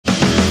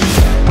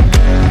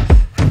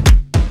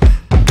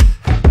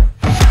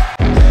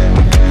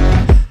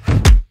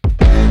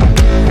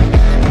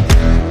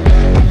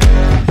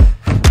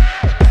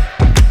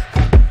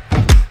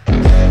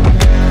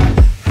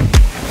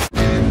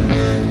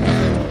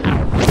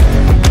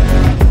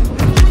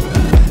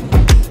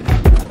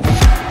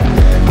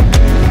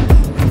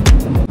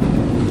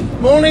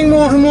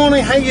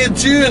how you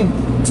doing?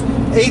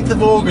 8th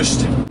of August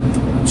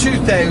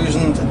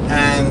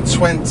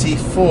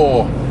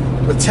 2024.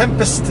 We're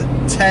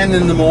 10:10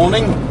 in the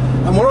morning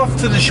and we're off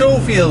to the show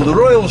field, the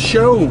Royal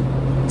Show.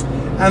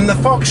 And the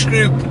Fox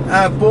Group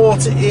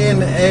bought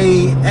in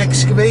a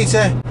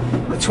excavator,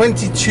 a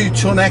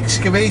 22-ton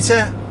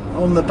excavator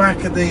on the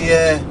back of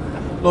the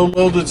low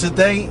loader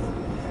today,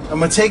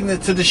 and we're taking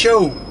it to the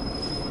show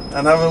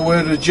and have a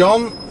word with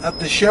John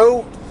at the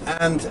show.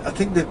 And I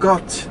think they've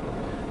got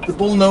the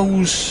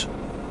bullnose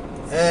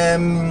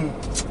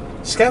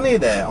scanner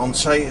there on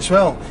site as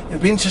well. It'll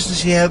be interesting to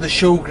see how the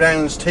show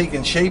ground's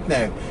taking shape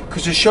now,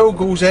 because the show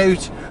goes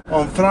out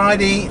on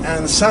Friday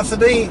and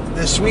Saturday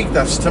this week.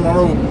 That's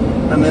tomorrow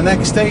and the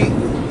next day.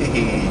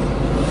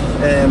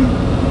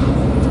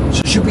 So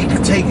it should be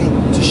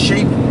taking to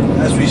shape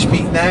as we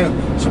speak now.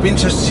 So it'll be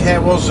interesting to see how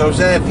it was. I was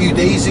there a few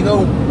days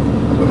ago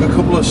with a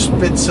couple of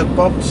bits of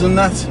bobs and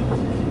that.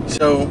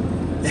 So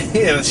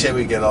yeah, let's see how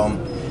we get on.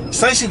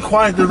 It's nice and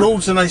quiet. The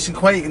roads are nice and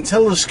quiet. You can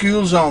tell the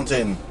schools aren't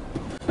in.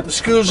 The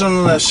schools are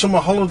on a summer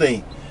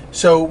holiday,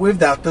 so with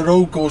that the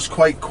road goes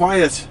quite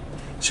quiet.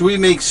 So we'll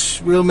make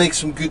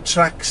some good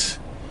tracks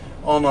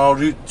on our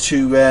route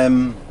to.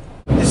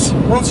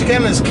 Once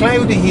again, it's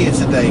cloudy here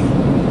today.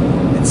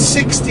 It's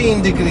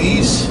 16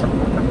 degrees.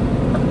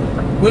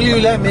 Will you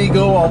let me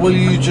go, or will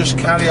you just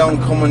carry on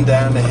coming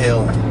down the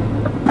hill?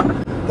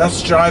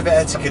 That's driver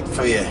etiquette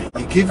for you.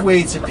 You give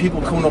way to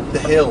people coming up the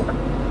hill.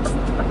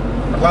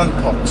 Plant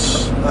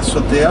pots, that's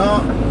what they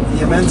are.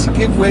 You're meant to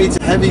give way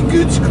to heavy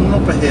goods coming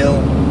up a hill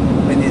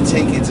when you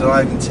take your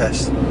driving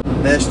test.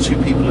 There's two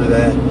people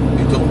there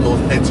who don't know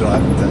their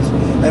driving test.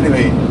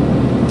 Anyway,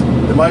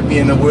 they might be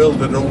in a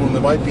world of their own. They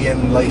might be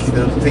in, like,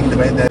 they're thinking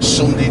about their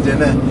Sunday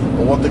dinner,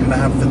 or what they're going to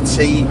have for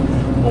tea,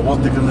 or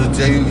what they're going to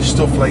do,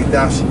 stuff like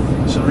that.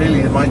 So really,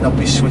 it might not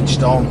be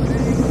switched on.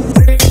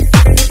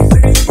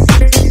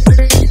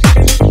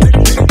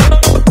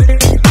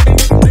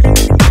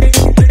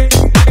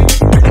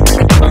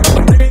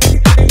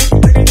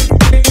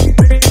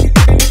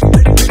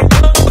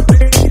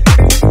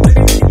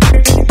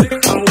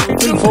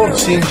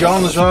 Seen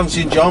John as well. I haven't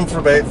seen John for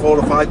about 4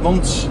 or 5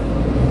 months.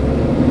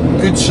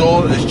 Good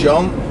sort is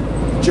John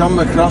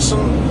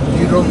McCrossan.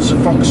 He runs the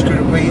Fox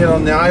Group here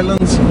on the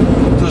islands,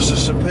 does a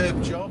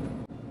superb job.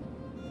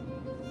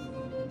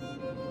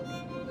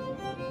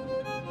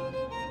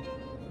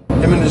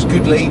 Him and his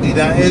good lady,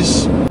 that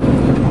is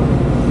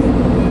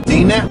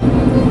Dina.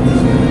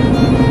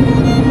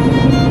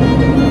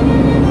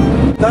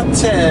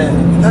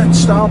 That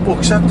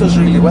Starbucks, that does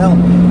really well.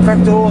 In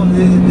fact, all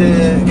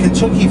the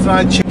Kentucky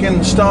Fried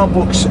Chicken,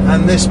 Starbucks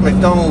and this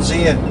McDonald's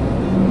here,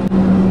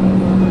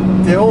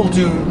 they all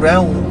do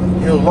well,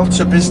 you know, lots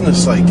of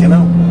business, like, you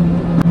know.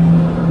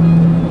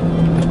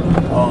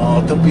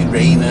 Oh, don't be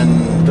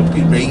raining, don't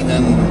be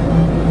raining.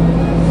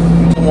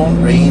 We don't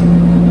want rain.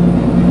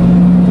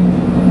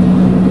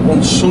 We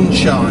want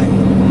sunshine.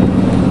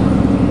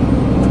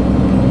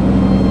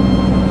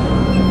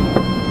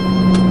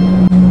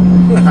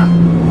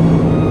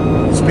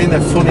 It's been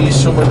a funny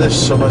summer this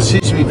summer. It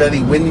seems to be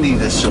very windy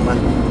this summer.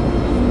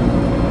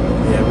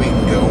 Yeah, we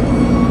can go.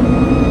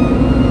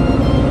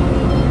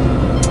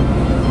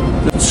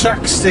 The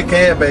tracks stick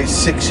out about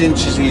 6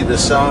 inches either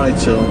side,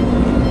 so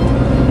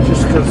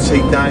just got to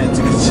take that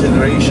into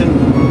consideration.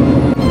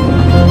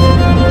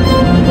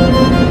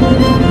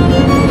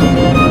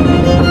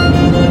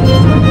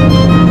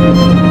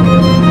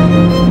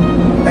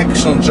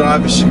 Excellent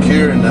driver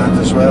securing that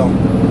as well.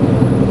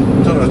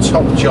 Done a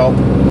top job.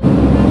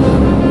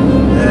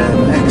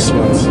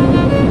 Excellent.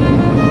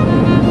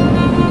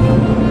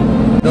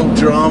 No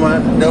drama,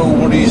 no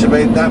worries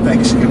about that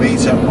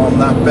excavator on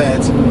that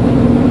bed.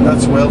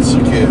 That's well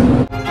secure.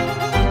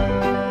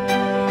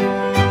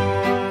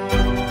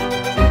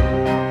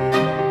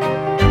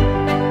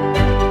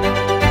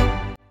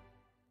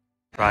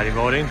 Friday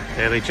morning,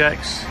 daily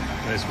checks.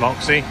 There's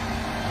Moxie.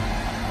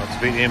 Got to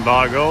beat the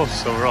embargo,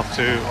 so we're off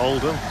to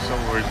Oldham. So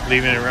we're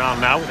leaving it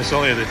around now. It's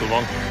only a little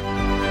one.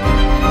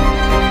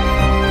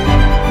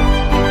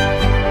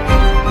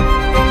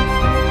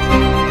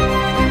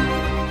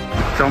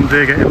 John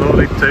Deere getting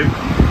loaded too.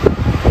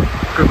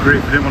 Good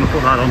grief, I didn't want to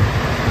put that on. I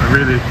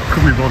really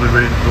couldn't be bothered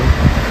with it, but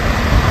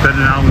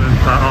better now than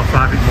about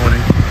 5 in the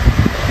morning.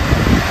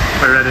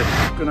 We're ready.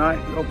 Good night,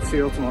 hope to see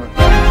you all tomorrow.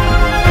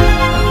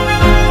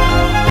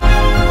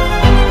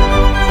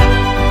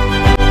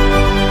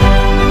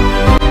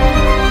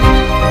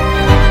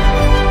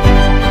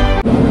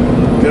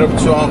 Get up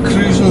to our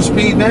cruising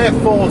speed now,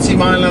 40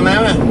 mile an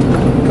hour.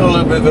 Got a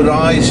little bit of a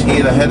rise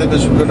here ahead of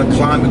us. We're going to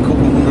climb a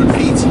couple hundred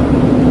feet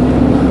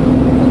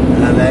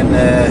and then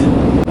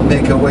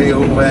make our way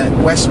over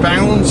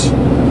westbound.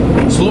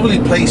 It's a lovely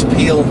place,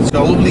 Peel. It's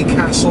got a lovely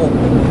castle,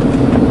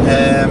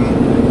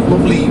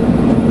 lovely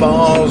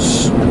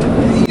bars,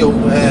 you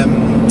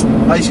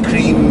know, ice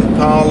cream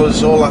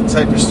parlours, all that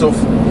type of stuff.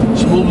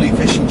 Some lovely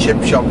fish and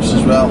chip shops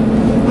as well.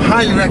 I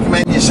highly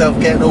recommend yourself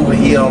getting over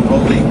here on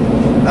holiday.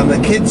 And the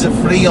kids are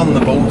free on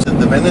the boat at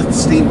the minute,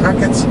 steam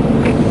packets.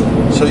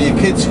 So your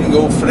kids can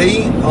go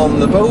free on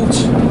the boat.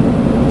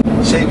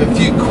 save a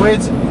few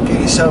quid, get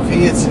yourself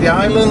here to the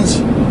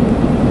islands.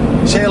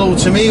 Say hello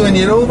to me when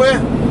you're over.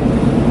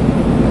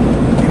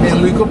 Give me a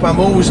look up. I'm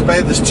always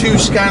about. There's two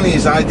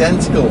Scanias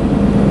identical.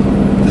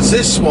 There's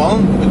this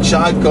one, which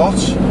I've got,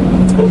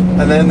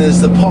 and then there's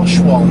the posh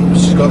one,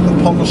 which has got the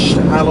polished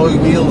alloy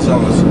wheels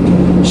on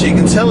it. So you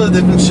can tell the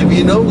difference if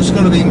you know it's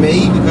going to be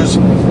me, because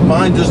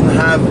mine doesn't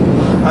have,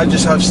 I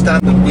just have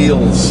standard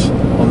wheels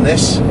on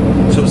this,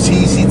 so it's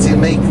easy to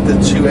make the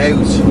two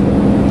out.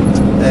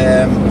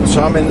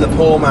 So I'm in the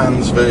poor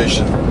man's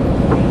version,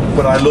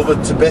 but I love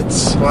it to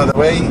bits, by the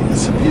way.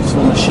 It's a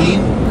beautiful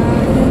machine.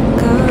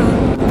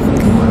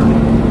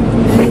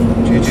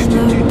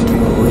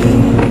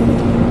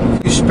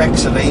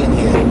 Specs are in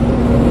here.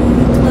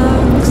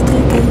 Clock's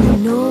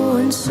ticking, no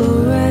one so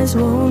rise,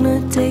 wanna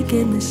take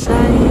in the sight.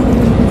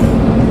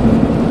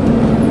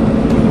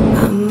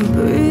 I'm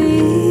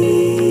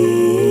breathing,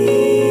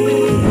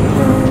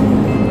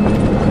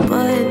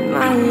 but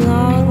my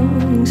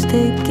lungs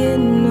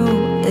taking no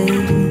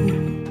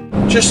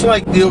air. Just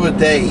like the other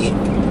day,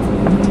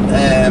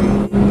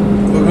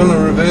 we're going to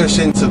reverse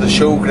into the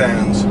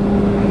showgrounds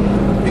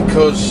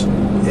because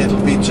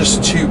it'll be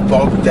just too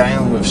bogged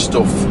down with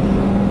stuff.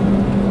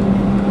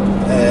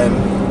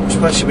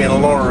 Especially being a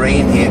lot of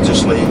rain here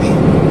just lately.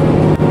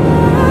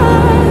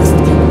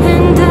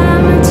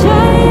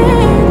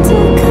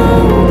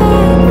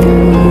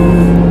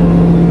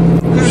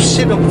 Because we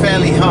sit up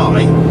fairly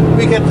high,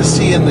 we get to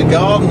see in the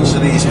gardens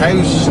of these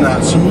houses and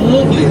that, some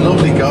lovely,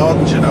 lovely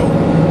gardens, you know.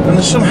 And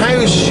there's some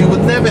houses you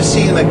would never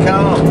see in a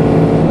car.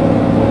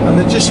 And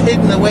they're just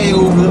hidden away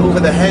over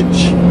the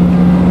hedge.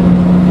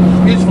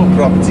 Beautiful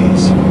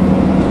properties.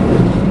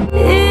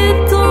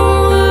 It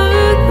don't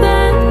work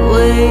that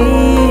way.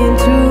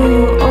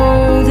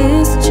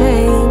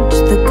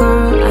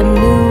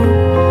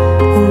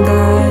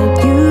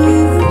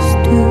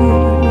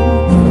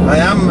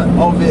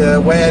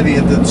 Wary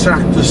of the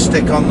tractors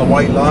stick on the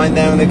white line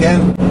now and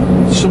again.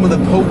 Some of the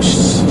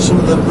posts, some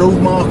of the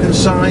road marking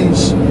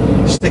signs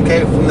stick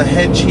out from the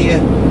hedge here.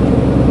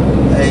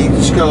 You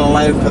just got to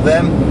allow for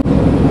them.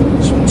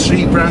 Some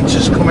tree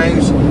branches come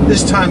out.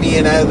 This time of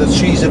year now the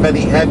trees are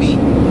very heavy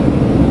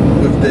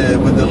with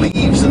the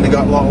leaves, and they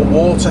got a lot of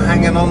water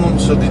hanging on them,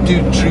 so they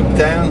do droop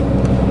down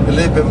a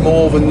little bit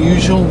more than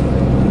usual.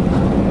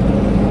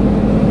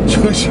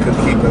 Just you could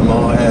keep them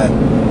more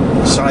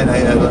side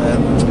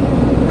out.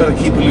 Got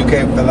to keep a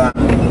lookout for that.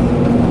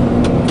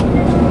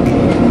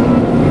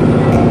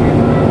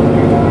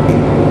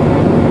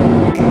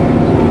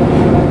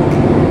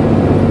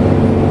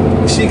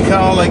 You see a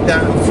car like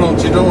that in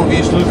front, you don't know if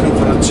he's looking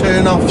for a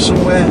turn off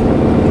somewhere,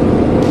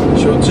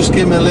 so just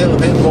give him a little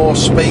bit more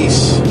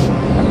space.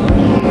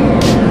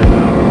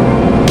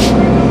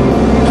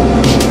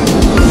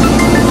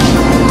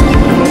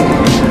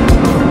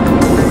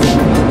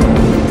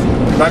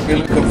 Might be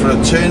looking for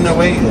a turn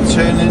away, a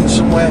turn in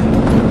somewhere.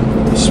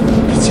 This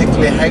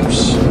particular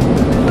house.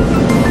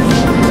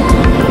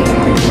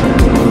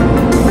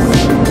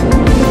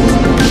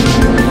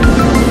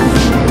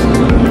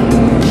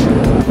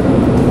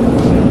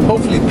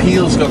 Hopefully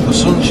Peel's got the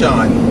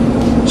sunshine.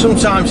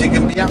 Sometimes it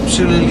can be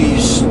absolutely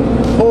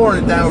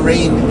pouring down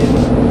rain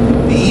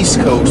in the east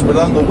coast, but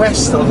on the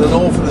west or the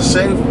north or the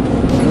south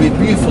it can be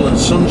beautiful and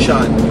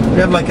sunshine. We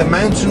have like a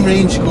mountain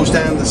range that goes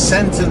down the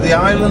centre of the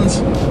island,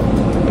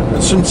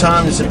 and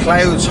sometimes the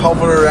clouds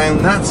hover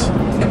around that.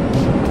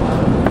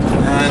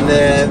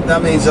 And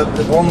that means that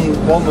the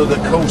one of the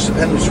coast,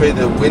 depending which way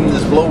the wind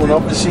is blowing,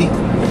 obviously,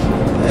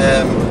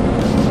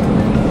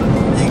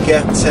 you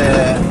get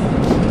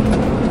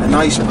a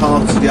nice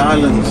part of the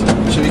island.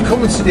 So if you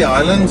come into the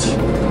island,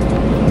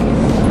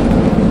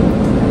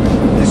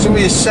 there's going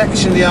to be a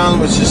section of the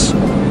island which is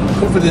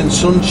covered in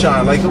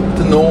sunshine, like up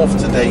the north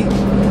today.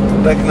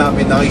 I reckon that'd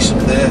be nice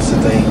up there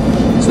today.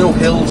 There's no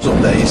hills up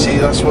there, you see,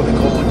 that's what they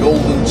call the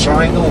Golden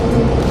Triangle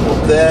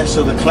up there,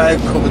 so the cloud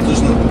cover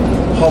doesn't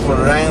hover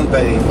around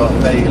very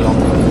long.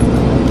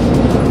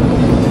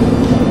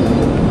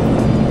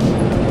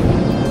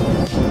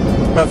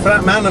 But for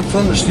that man in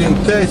front is doing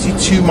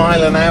 32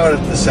 miles an hour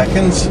at the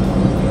second,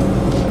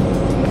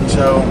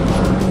 so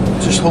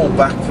just hold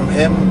back from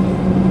him.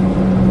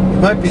 He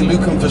might be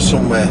looking for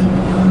somewhere.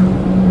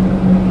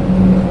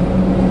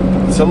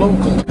 It's a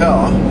local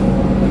car.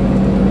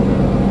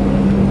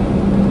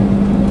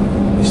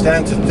 He's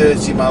down to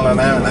 30 miles an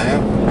hour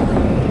now.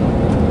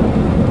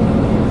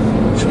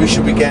 So we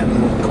should be getting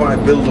quite a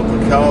build up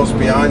of cars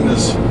behind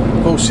us.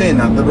 Both saying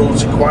that the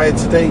roads are quiet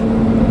today.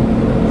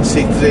 I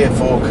see 3 or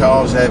 4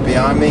 cars there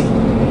behind me.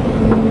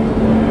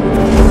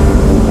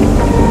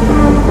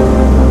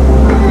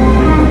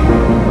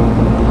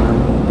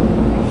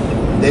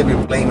 They'll be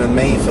blaming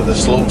me for the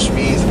slow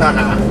speed.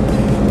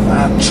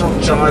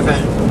 Truck driver,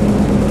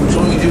 who's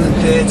only doing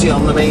 30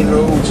 on the main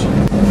road.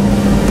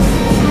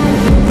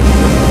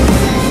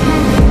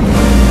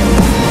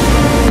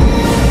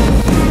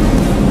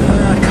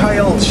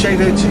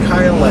 Shout out to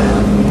Kyle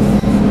there.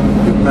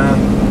 Good man.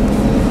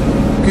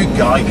 Good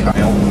guy,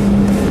 Kyle.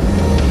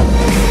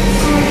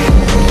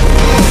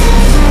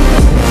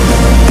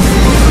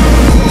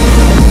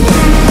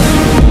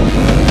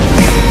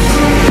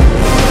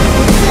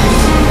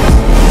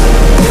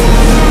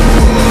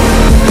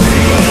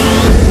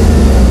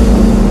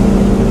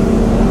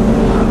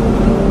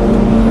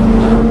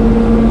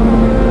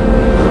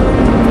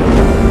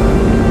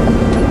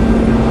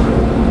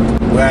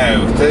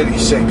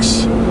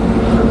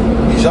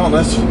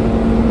 it.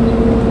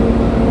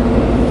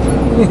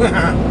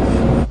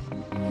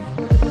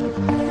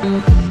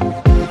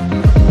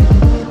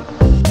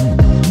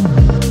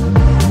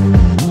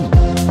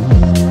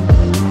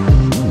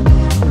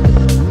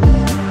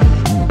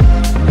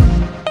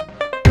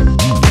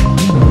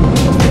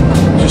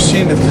 Just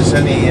seeing if there's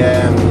any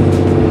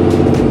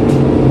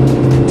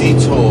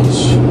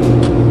detours.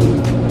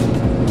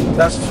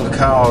 That's for the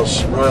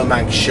cars, Royal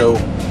Manx Show.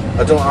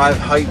 I have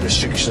height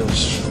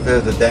restrictions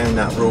further down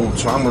that road,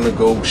 so I'm going to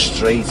go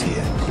straight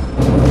here.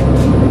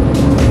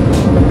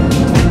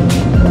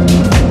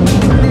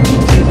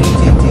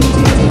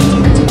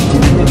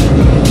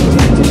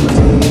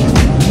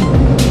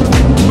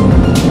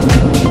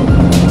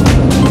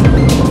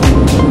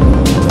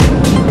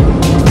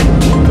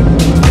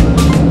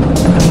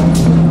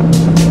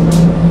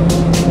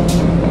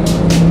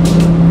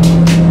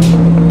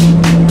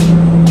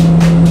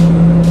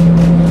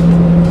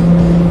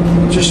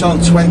 On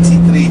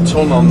 23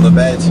 ton on the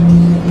bed.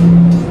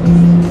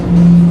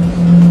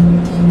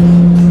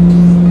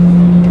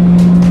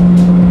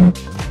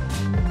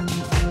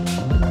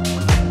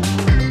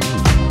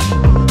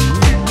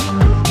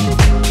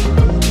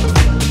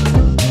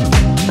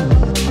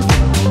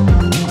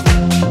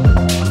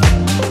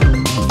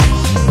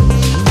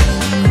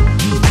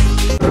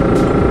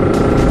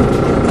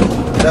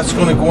 That's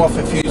going to go off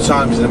a few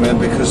times in a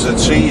minute because the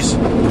trees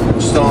are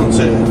starting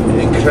to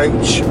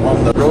encroach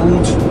on the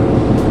road.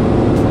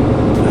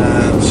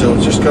 So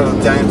just got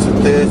it down to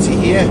 30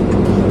 here,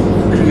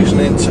 cruising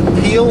into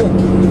Peel.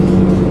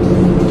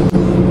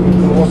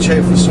 Watch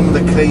out for some of the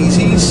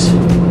crazies.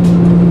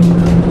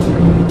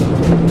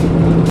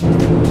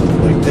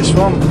 Like this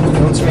one,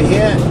 comes to me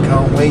here,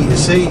 can't wait to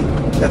see.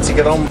 Had to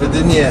get on with it,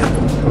 didn't you?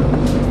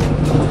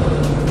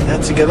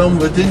 Had to get on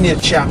with it, didn't you,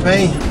 chap,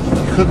 eh?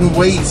 You couldn't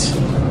wait.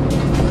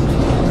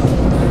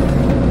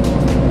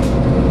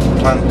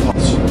 Plant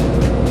pot.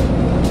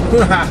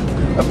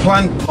 A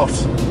plant pot.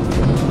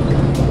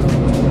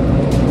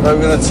 Right,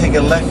 we're going to take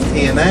a left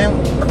here now.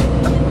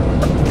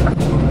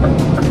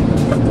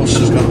 The bus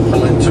is going to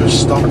pull into a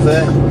stop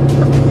there.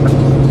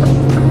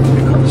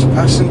 Pick up his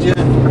passenger.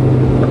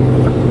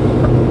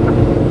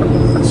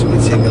 So we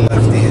take a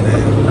left here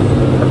now.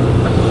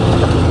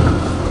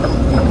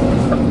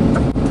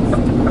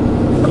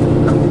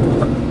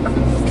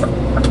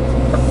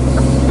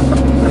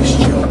 Nice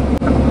job.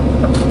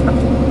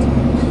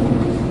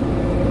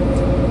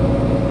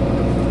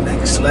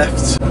 Next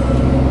left.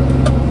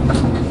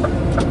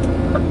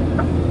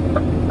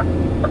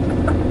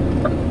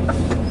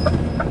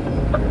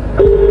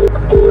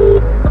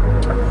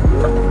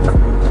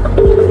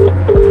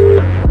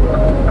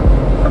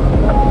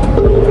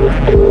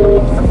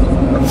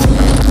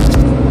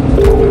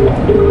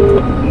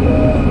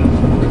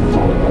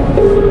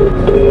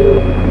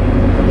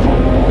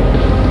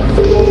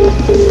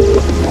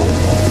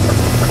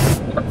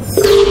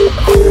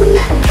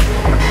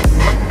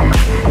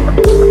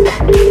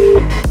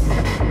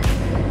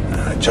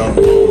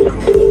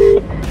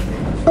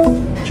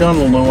 John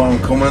will know I'm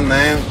coming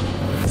now.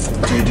 So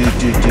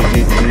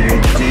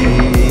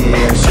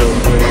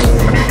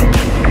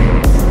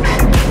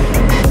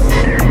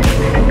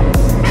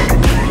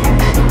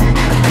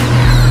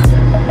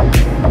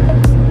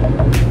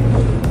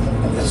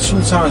it's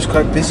sometimes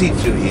quite busy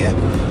through here.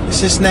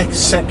 It's this next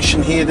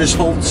section here, this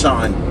halt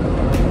sign.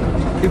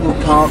 People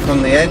park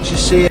on the edge, you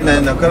see, and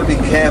then I've got to be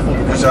careful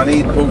because I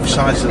need both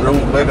sides of the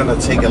road. We're going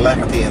to take a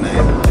left here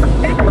now.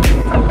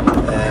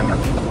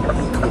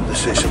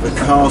 So if the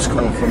car's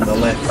coming from the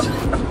left,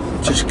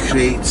 it just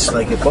creates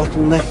like a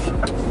bottleneck.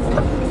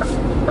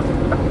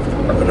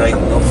 Right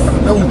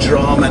enough. No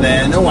drama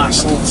there, no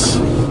hassles.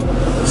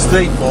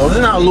 Straightforward.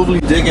 Isn't that a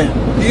lovely digger?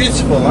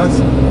 Beautiful, that.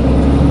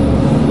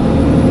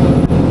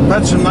 I've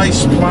had some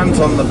nice plant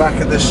on the back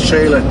of this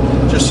trailer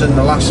just in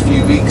the last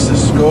few weeks.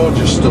 This is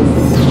gorgeous stuff.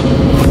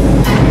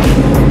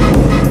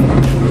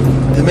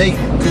 They make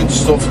good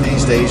stuff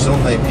these days,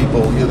 don't they,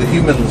 people? You're the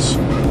humans.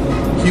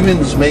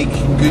 Humans make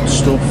good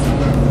stuff.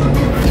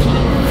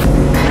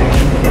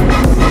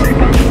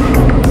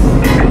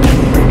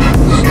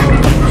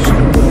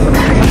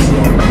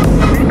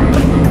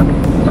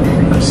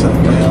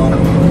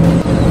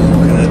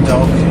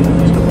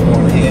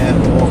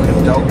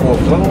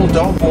 Little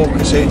dog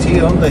walkers out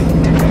here, aren't they?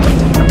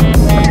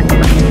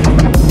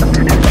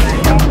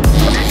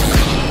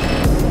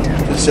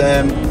 There's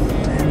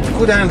we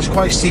go down this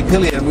quite steep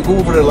hill here and we go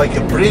over like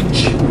a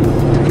bridge.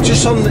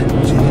 Just on the,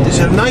 there's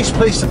a nice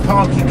place to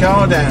park your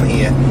car down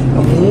here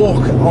and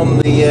walk on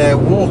the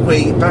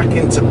walkway back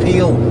into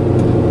Peel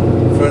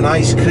for an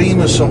ice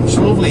cream or something. It's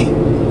lovely.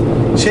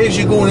 Say as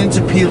you're going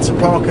into Peel to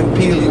park in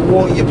Peel,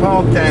 you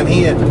park down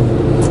here,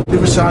 the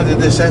other side of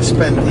this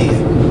S-bend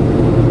here.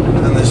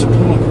 And there's a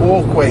public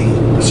walkway,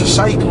 it's a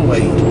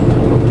cycleway,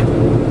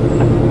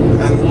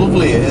 and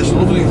lovely it is,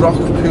 lovely rock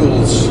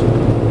pools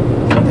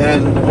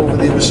down over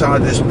the other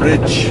side of this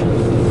bridge.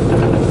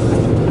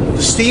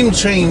 The steam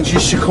trains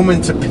used to come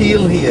into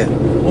Peel here,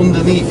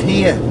 underneath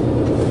here,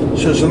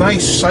 so there's a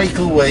nice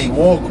cycleway,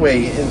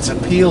 walkway into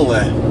Peel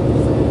there.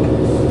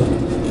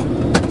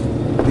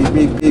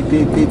 beep, beep,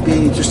 beep, beep,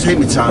 beep. Just take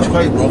my time. It's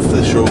quite rough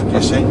this road,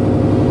 you see.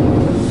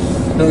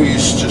 No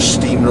use just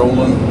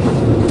steamrolling.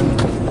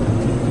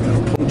 Got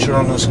a puncture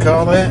on this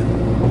car there.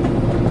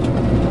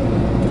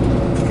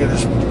 Get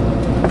his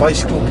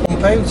bicycle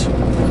pump out.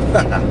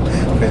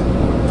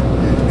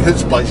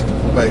 His bicycle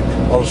pump out,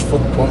 or his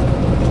foot pump.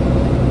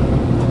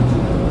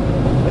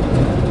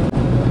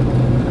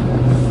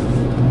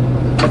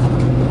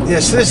 Yeah,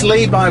 so this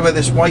lay-by where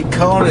this white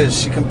car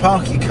is, you can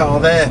park your car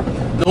there.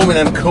 Normally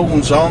them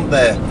cones aren't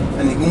there,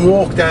 and you can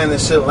walk down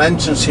this little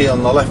entrance here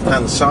on the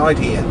left-hand side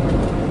here,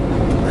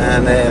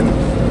 and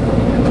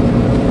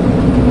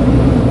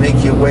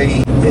make your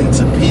way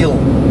into Peel.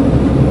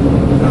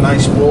 A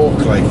nice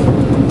walk, like.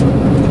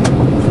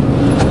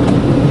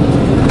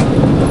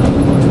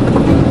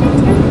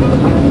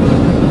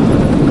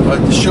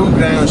 Right, the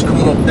showground's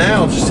coming up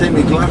now. I'll just take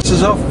my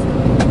glasses off.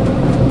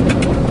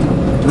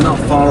 We're not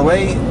far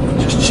away.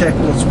 Just check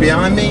what's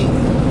behind me. I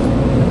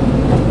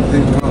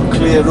think we've got a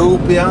clear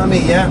road behind me.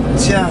 Yeah,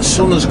 see that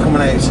sun is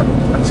coming out.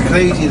 It's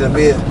crazy.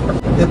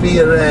 There'll be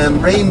a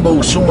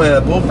rainbow somewhere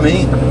above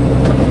me.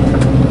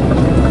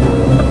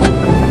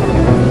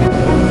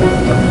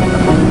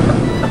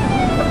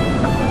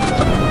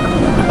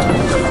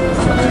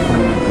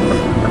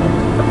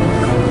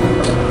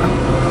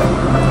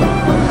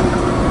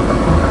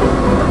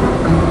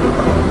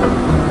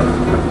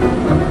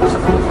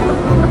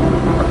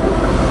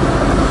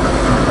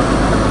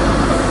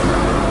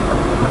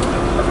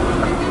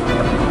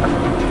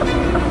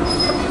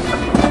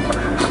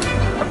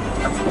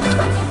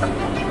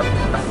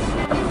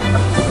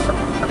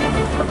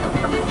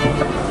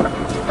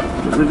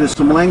 There's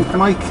some length,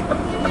 Mike.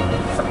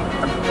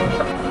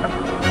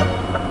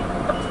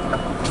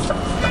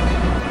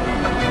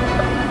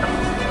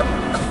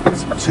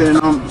 Some turn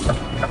on.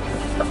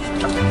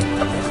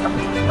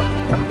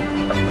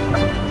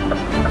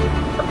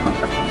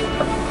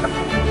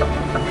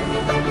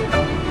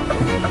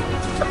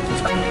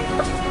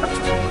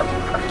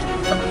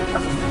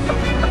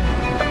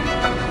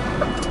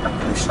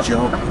 Nice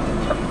job.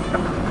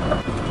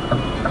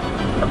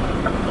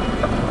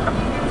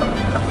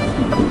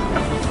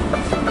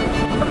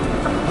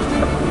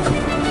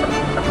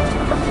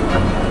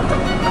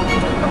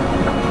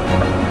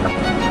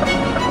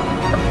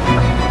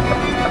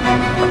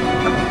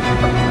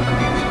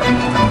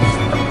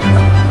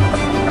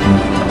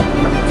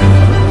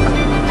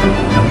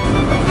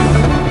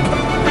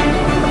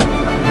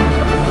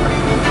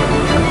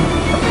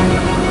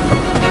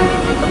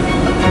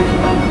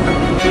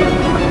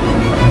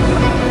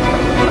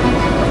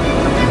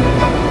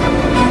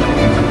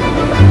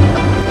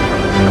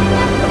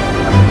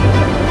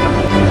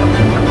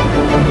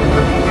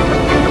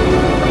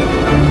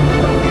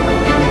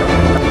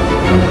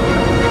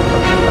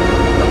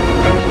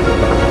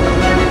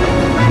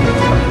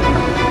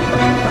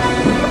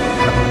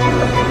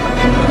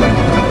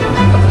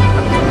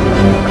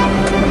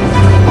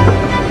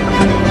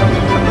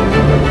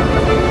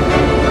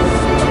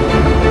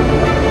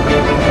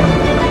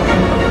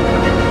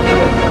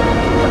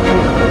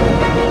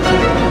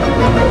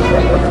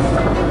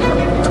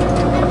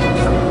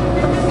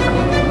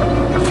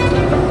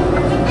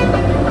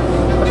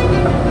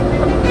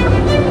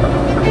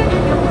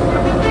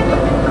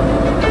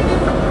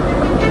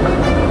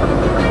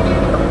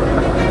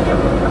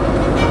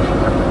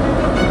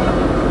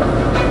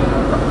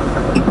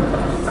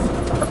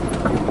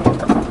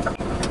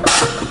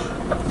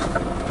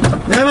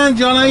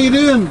 John, how you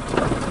doing?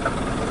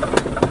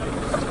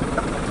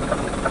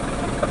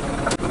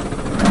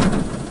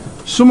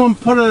 Someone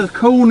put a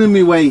cone in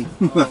my way.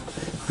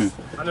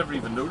 I never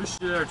even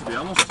noticed you there, to be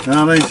honest.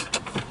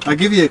 Alright, I'll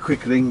give you a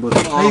quick ring, but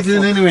how you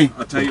doing anyway?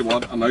 I tell you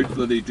what, I'm out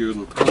bloody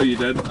doing. Oh, you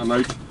did? I'm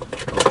out.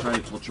 I was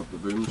trying to touch up the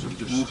booms and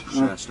just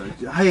stressed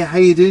out. How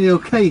you doing? You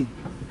okay?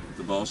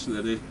 The boss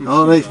lady.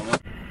 Alright.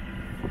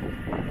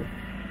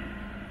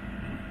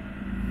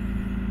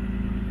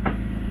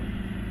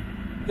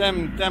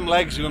 Them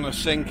legs are gonna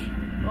sink.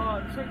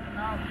 Oh, it's sinking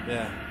now.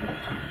 Yeah.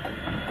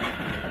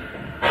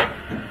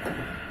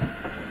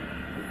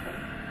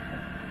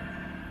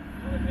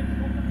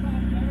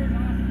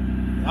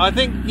 I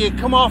think you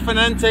come off and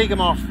then take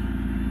them off.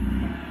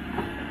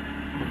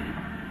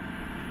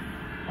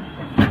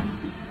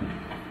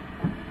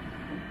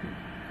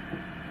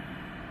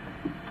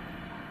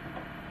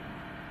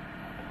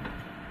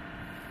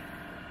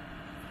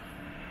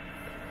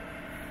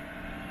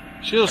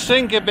 She'll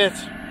sink a bit.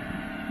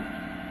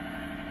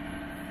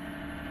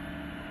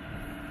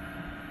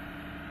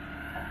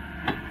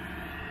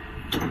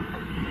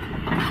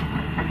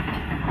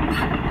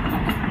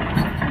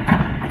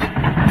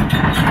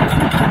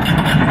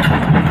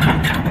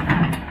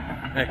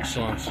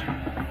 Excellent.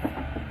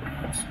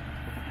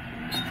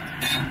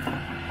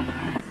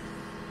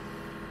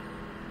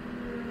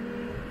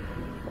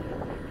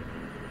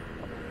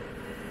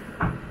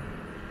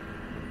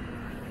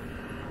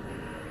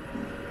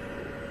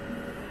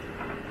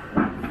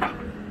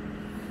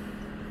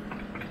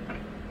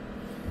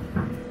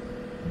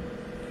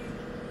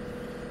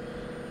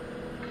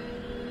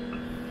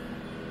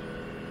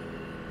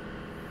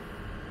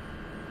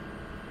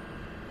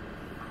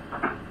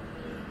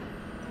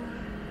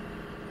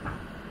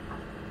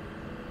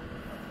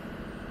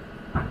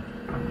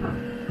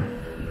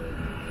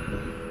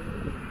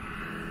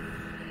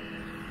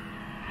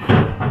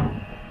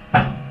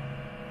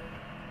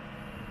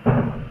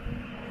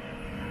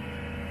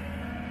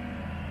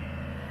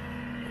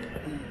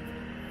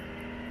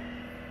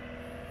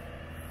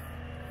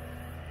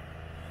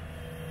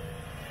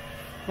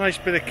 Nice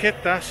bit of kit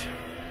that.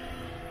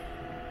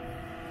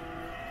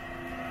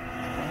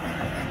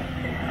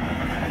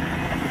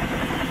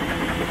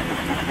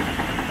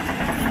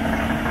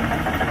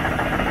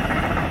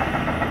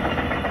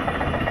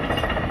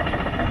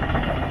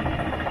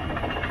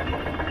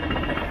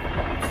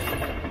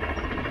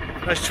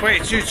 Nice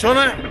 22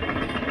 tonner.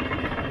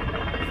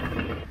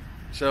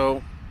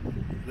 So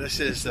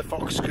this is the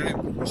Fox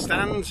Group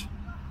stand.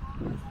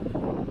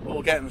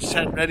 All getting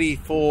set ready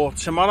for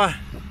tomorrow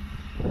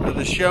for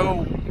the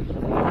show.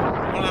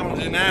 What I'm going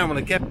to do now, I'm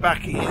going to get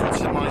back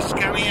into my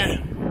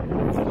Scania,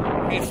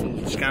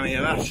 beautiful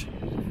Scania that,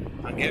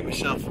 and get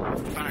myself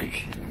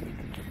back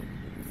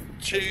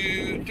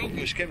to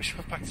Douglas, get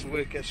myself back to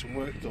work, get some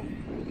work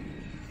done.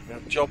 We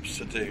have jobs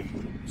to do.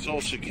 It's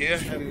all secure,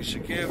 everything's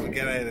secure, we'll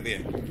get out of here.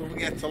 Don't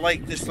forget to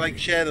like, dislike,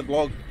 share the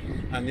blog,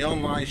 and the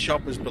online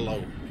shop is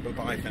below. Bye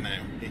bye for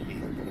now.